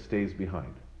David stays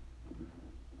behind.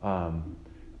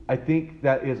 I think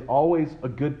that is always a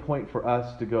good point for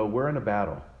us to go, we're in a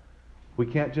battle. We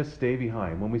can't just stay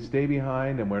behind. When we stay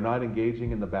behind and we're not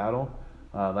engaging in the battle,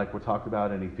 like we're talked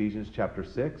about in Ephesians chapter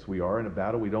 6, we are in a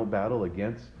battle. We don't battle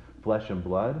against flesh and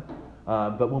blood.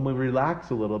 But when we relax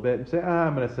a little bit and say,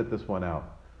 I'm going to sit this one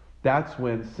out, that's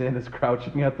when sin is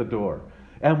crouching at the door.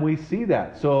 And we see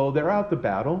that. So they're out to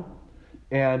battle,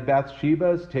 and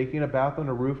Bathsheba is taking a bath on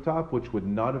a rooftop, which would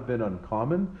not have been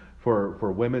uncommon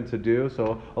for women to do.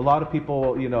 So a lot of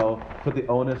people, put the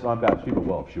onus on Bathsheba.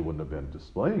 Well, she wouldn't have been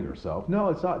displaying herself. No,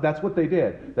 it's not. That's what they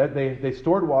did. That they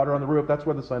stored water on the roof. That's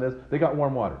where the sun is. They got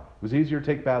warm water. It was easier to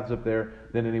take baths up there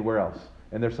than anywhere else.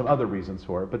 And there's some other reasons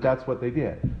for it, but that's what they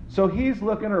did. So he's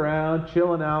looking around,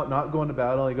 chilling out, not going to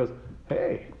battle. And he goes,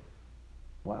 hey,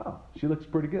 wow, she looks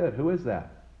pretty good. Who is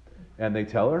that? And they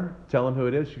tell him who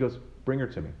it is. She goes, bring her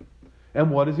to me. And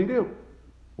what does he do?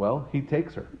 Well, he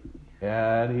takes her.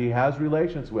 And he has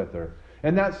relations with her.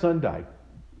 And that son died.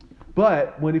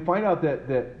 But when he find out that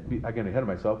I get ahead of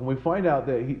myself, when we find out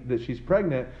that she's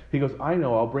pregnant, he goes, I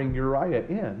know, I'll bring Uriah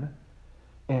in,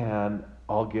 and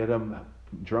I'll get him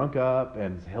drunk up,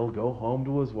 and he'll go home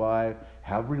to his wife,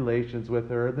 have relations with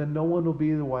her, then no one will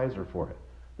be the wiser for it.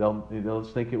 They'll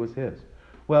just think it was his.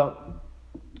 Well,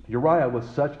 Uriah was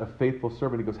such a faithful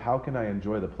servant. He goes, how can I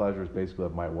enjoy the pleasures basically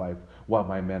of my wife while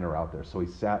my men are out there? So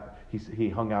he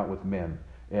hung out with men,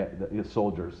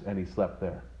 soldiers, and he slept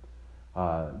there.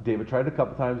 David tried a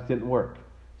couple times, didn't work.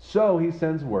 So he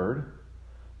sends word,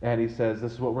 and he says,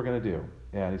 this is what we're going to do.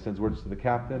 And he sends words to the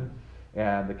captain,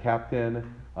 and the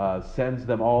captain sends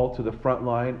them all to the front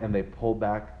line, and they pull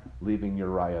back, leaving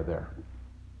Uriah there.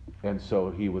 And so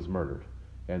he was murdered.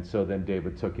 And so then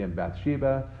David took in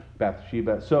Bathsheba.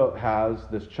 Bathsheba so has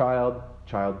this child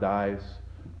dies,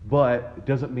 but it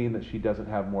doesn't mean that she doesn't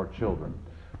have more children.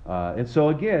 And so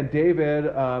again, David,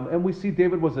 and we see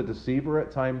David was a deceiver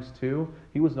at times too.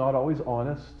 He was not always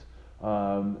honest,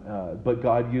 but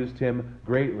God used him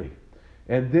greatly.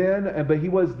 But he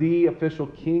was the official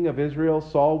king of Israel.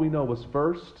 Saul, we know, was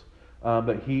first,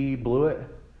 but he blew it.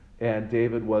 And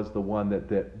David was the one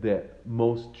that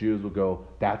most Jews would go,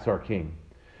 that's our king.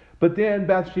 But then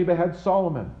Bathsheba had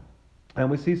Solomon. And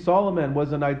we see Solomon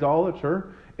was an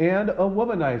idolater and a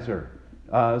womanizer.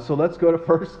 So let's go to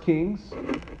 1 Kings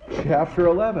chapter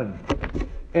 11.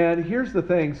 And here's the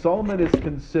thing. Solomon is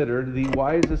considered the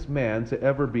wisest man to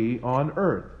ever be on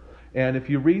earth. And if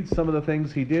you read some of the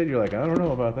things he did, you're like, I don't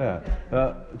know about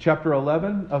that. Chapter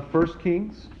 11 of 1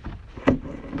 Kings.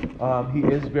 He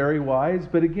is very wise.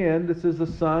 But again, this is the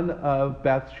son of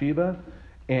Bathsheba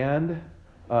and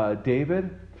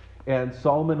David. And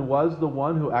Solomon was the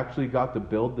one who actually got to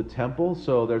build the temple.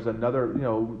 So there's another,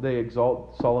 they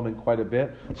exalt Solomon quite a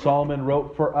bit. Solomon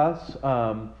wrote for us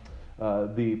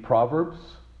the Proverbs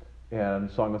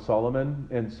and Song of Solomon.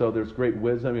 And so there's great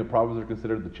wisdom. Proverbs are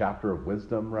considered the chapter of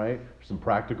wisdom, right? There's some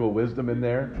practical wisdom in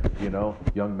there.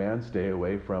 Young man, stay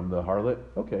away from the harlot.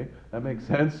 Okay, that makes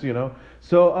sense,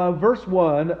 So verse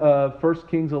 1 of 1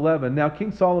 Kings 11. Now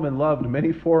King Solomon loved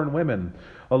many foreign women,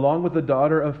 along with the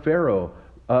daughter of Pharaoh.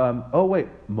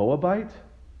 Moabite,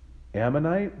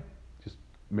 Ammonite,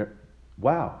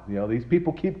 wow, these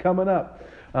people keep coming up.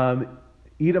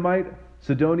 Edomite,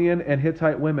 Sidonian, and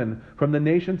Hittite women from the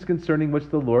nations concerning which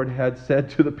the Lord had said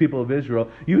to the people of Israel,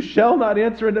 you shall not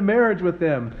enter into marriage with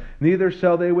them, neither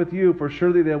shall they with you, for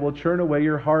surely they will turn away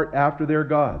your heart after their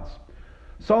gods.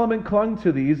 Solomon clung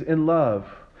to these in love.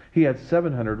 He had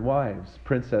 700 wives,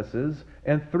 princesses,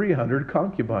 and 300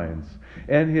 concubines.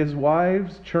 And his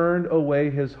wives turned away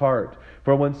his heart.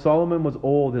 For when Solomon was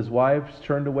old, his wives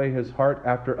turned away his heart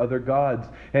after other gods.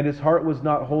 And his heart was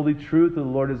not wholly true to the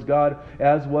Lord his God,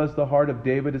 as was the heart of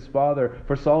David his father.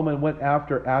 For Solomon went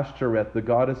after Ashtoreth, the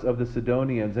goddess of the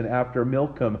Sidonians, and after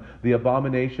Milcom, the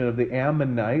abomination of the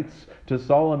Ammonites, to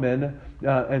Solomon.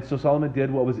 And so Solomon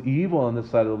did what was evil in the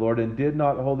sight of the Lord, and did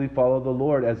not wholly follow the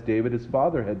Lord, as David his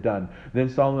father had done. Then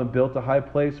Solomon built a high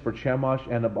place for Chemosh,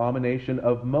 an abomination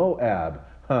of Moab,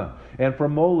 and for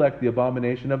Molech, the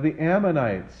abomination of the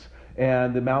Ammonites,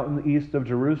 and the mountain east of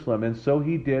Jerusalem. And so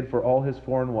he did for all his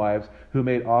foreign wives who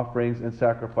made offerings and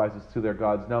sacrifices to their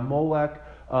gods. Now Molech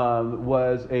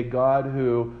was a god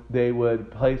who they would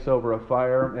place over a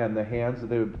fire, and the hands that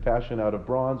they would fashion out of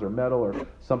bronze or metal or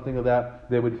something of that,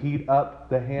 they would heat up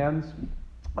the hands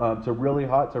to really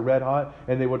hot, to red hot,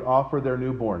 and they would offer their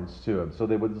newborns to him. So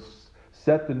they would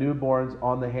set the newborns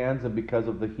on the hands, and because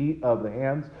of the heat of the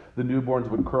hands, the newborns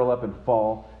would curl up and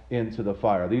fall into the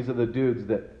fire. These are the dudes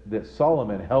that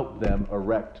Solomon helped them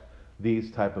erect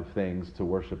these type of things to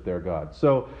worship their God.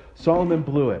 So Solomon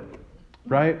blew it,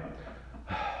 right?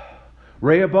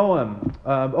 Rehoboam,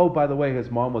 by the way, his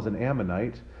mom was an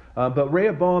Ammonite. But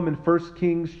Rehoboam in 1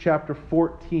 Kings chapter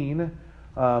 14,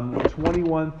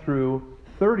 21 through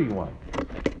 31.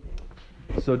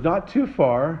 So not too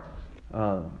far.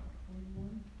 1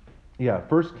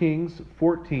 Kings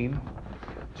 14,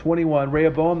 21.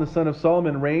 Rehoboam, the son of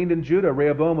Solomon, reigned in Judah.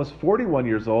 Rehoboam was 41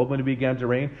 years old when he began to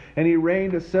reign, and he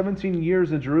reigned 17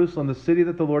 years in Jerusalem, the city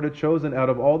that the Lord had chosen out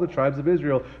of all the tribes of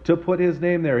Israel to put his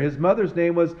name there. His mother's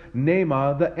name was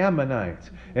Naamah the Ammonite.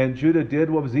 And Judah did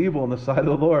what was evil in the sight of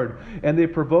the Lord. And they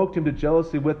provoked him to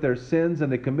jealousy with their sins,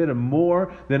 and they committed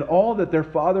more than all that their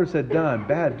fathers had done.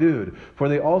 Bad dude. For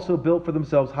they also built for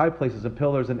themselves high places and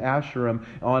pillars and Asherim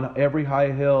on every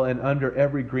high hill and under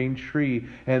every green tree.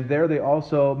 And there they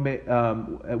also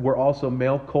were also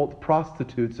male cult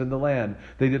prostitutes in the land.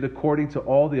 They did according to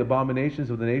all the abominations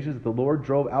of the nations that the Lord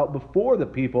drove out before the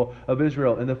people of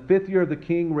Israel. In the 5th year of the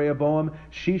king Rehoboam,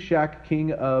 Shishak,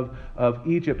 king of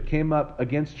Egypt, came up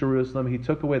against Jerusalem. He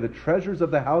took away the treasures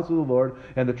of the house of the Lord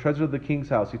and the treasure of the king's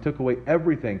house. He took away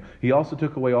everything. He also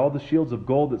took away all the shields of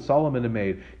gold that Solomon had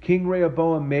made. King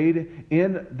Rehoboam made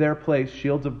in their place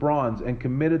shields of bronze and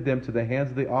committed them to the hands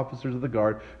of the officers of the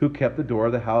guard who kept the door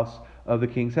of the house of the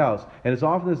king's house. And as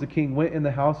often as the king went in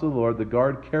the house of the Lord, the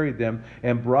guard carried them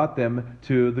and brought them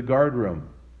to the guard room.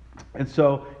 And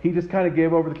so he just kind of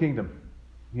gave over the kingdom.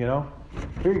 Here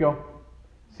you go.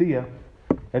 See ya.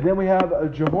 And then we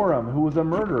have Jehoram, who was a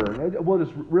murderer. We'll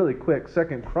just really quick,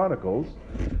 2 Chronicles,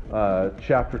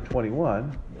 chapter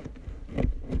 21. It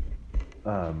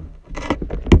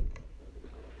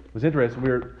was interesting.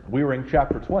 We were in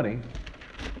chapter 20,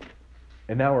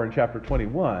 and now we're in chapter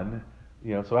 21.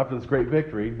 So after this great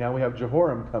victory, now we have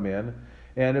Jehoram come in.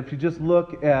 And if you just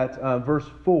look at verse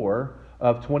 4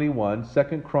 of 21, 2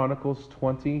 Chronicles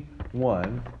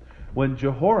 21, when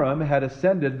Jehoram had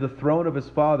ascended the throne of his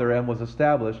father and was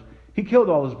established, he killed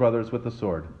all his brothers with the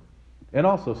sword, and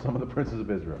also some of the princes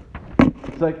of Israel.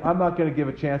 It's like, I'm not going to give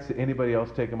a chance to anybody else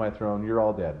taking my throne. You're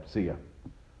all dead. See ya.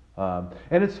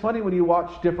 And it's funny when you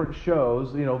watch different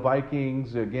shows,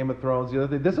 Vikings, Game of Thrones, the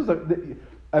other thing.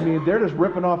 They're just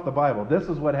ripping off the Bible. This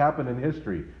is what happened in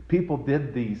history. People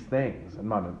did these things. I'm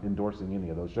not endorsing any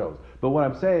of those shows. But what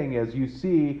I'm saying is you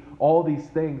see all these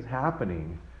things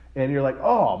happening, and you're like,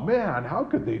 oh man, how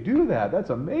could they do that? That's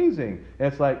amazing.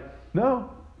 And it's like, no,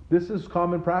 this is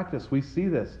common practice. We see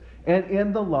this. And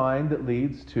in the line that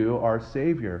leads to our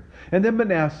Savior. And then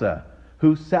Manasseh,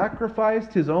 who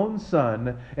sacrificed his own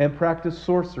son and practiced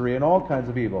sorcery and all kinds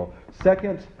of evil.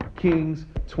 2 Kings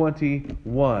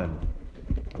 21.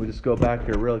 We just go back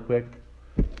here really quick.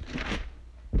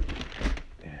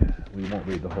 We won't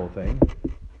read the whole thing.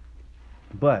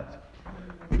 But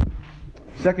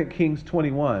 2 Kings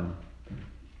 21.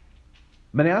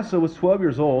 Manasseh was 12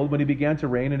 years old when he began to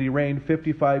reign, and he reigned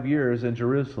 55 years in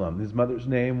Jerusalem. His mother's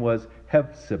name was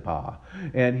Hephzibah,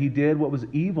 and he did what was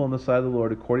evil in the sight of the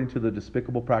Lord according to the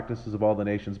despicable practices of all the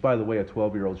nations. By the way, a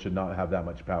 12-year-old should not have that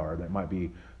much power. That might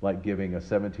be like giving a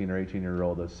 17 or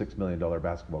 18-year-old a $6 million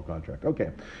basketball contract. Okay.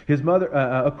 His mother,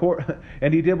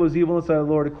 and he did what was evil in the sight of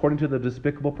the Lord according to the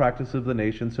despicable practices of the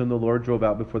nations whom the Lord drove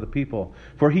out before the people.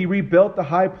 For he rebuilt the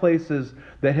high places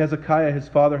that Hezekiah his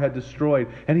father had destroyed,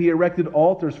 and he erected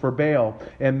altars for Baal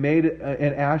and made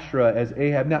an Asherah as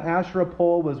Ahab. Now, Asherah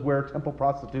pole was where temple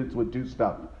prostitutes would do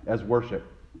stuff as worship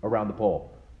around the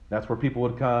pole. That's where people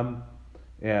would come.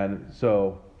 And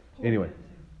so, anyway.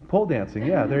 Pole dancing,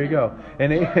 yeah, there you go.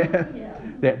 And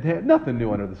Ahab, they had nothing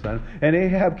new under the sun. And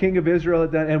Ahab, king of Israel,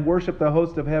 had done and worshipped the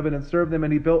host of heaven and served them.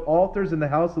 And he built altars in the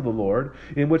house of the Lord,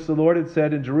 in which the Lord had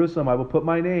said, in Jerusalem, I will put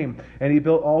my name. And he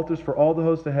built altars for all the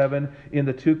host of heaven in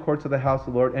the two courts of the house of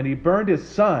the Lord. And he burned his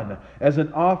son as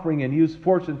an offering and used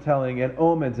fortune telling and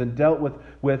omens and dealt with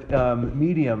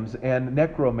mediums and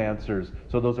necromancers.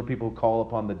 So those are people who call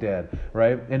upon the dead,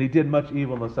 right? And he did much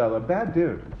evil in the sight of the Lord. Bad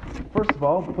dude. First of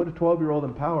all, put a 12-year-old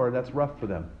in power. That's rough for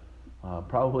them.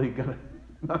 Probably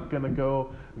not gonna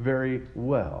go very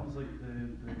well. It was like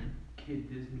the kid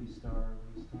Disney star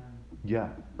of his time. Yeah,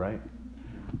 right.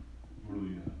 Or the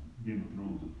Game of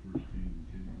Thrones, the first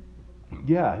game.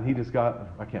 Yeah, and he just got,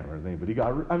 I can't remember the name, but he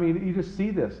got, you just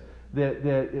see this, that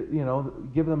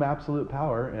give them absolute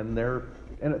power, and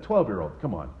a 12-year-old,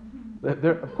 come on.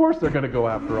 Of course they're going to go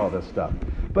after all this stuff.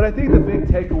 But I think the big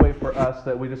takeaway for us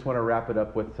that we just want to wrap it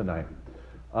up with tonight.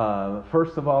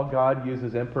 First of all, God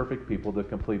uses imperfect people to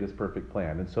complete His perfect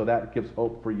plan. And so that gives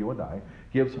hope for you and I.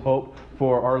 Gives hope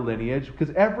for our lineage.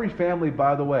 Because every family,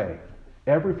 by the way,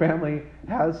 every family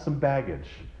has some baggage.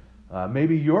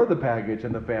 Maybe you're the baggage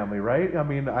in the family, right? I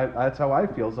mean, that's how I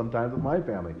feel sometimes with my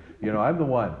family. I'm the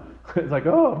one. It's like,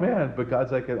 oh man, but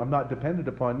God's like, I'm not dependent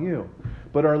upon you.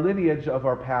 But our lineage of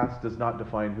our past does not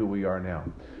define who we are now.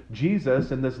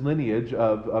 Jesus, in this lineage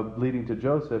of leading to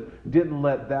Joseph, didn't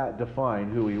let that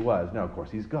define who he was. Now, of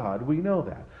course, he's God. We know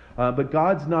that. But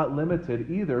God's not limited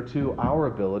either to our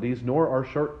abilities nor our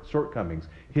shortcomings.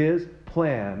 His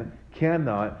plan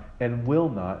cannot and will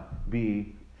not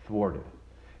be thwarted.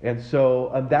 And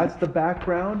so that's the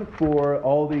background for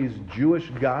all these Jewish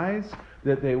guys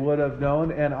that they would have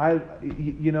known. And I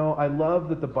love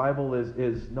that the Bible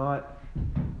is not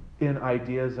in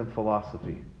ideas and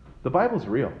philosophy. The Bible's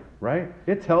real, right?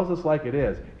 It tells us like it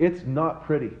is. It's not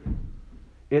pretty.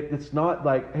 It's not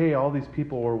like, hey, all these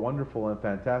people were wonderful and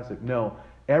fantastic. No,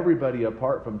 everybody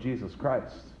apart from Jesus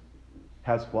Christ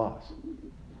has flaws.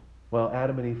 Well,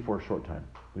 Adam and Eve for a short time.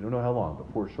 We don't know how long,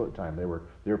 but for a short time they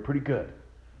were pretty good,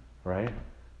 right?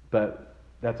 But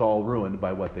that's all ruined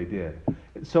by what they did.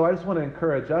 So I just want to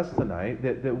encourage us tonight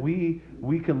that we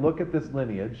can look at this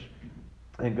lineage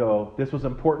and go, this was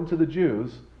important to the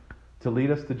Jews to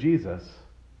lead us to Jesus.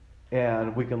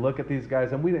 And we can look at these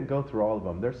guys, and we didn't go through all of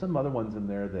them. There's some other ones in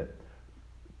there that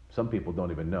some people don't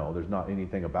even know. There's not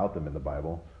anything about them in the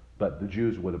Bible, but the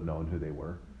Jews would have known who they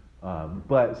were.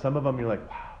 But some of them you're like,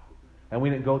 wow. And we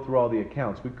didn't go through all the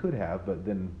accounts. We could have, but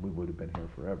then we would have been here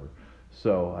forever.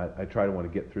 So I try to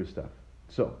want to get through stuff.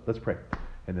 So let's pray,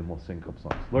 and then we'll sing a couple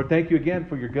songs. Lord, thank you again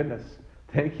for your goodness.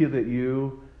 Thank you that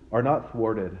you are not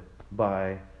thwarted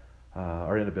by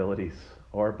our inabilities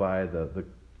or by the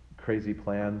crazy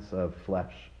plans of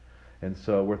flesh. And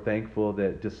so we're thankful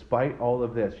that despite all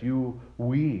of this, you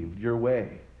weaved your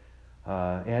way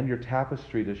and your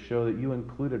tapestry to show that you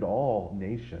included all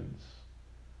nations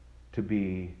to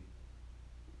be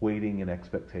waiting in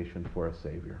expectation for a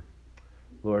Savior.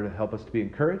 Lord, help us to be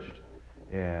encouraged,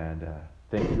 and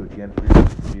thank you again for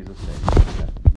your Jesus' name. Amen.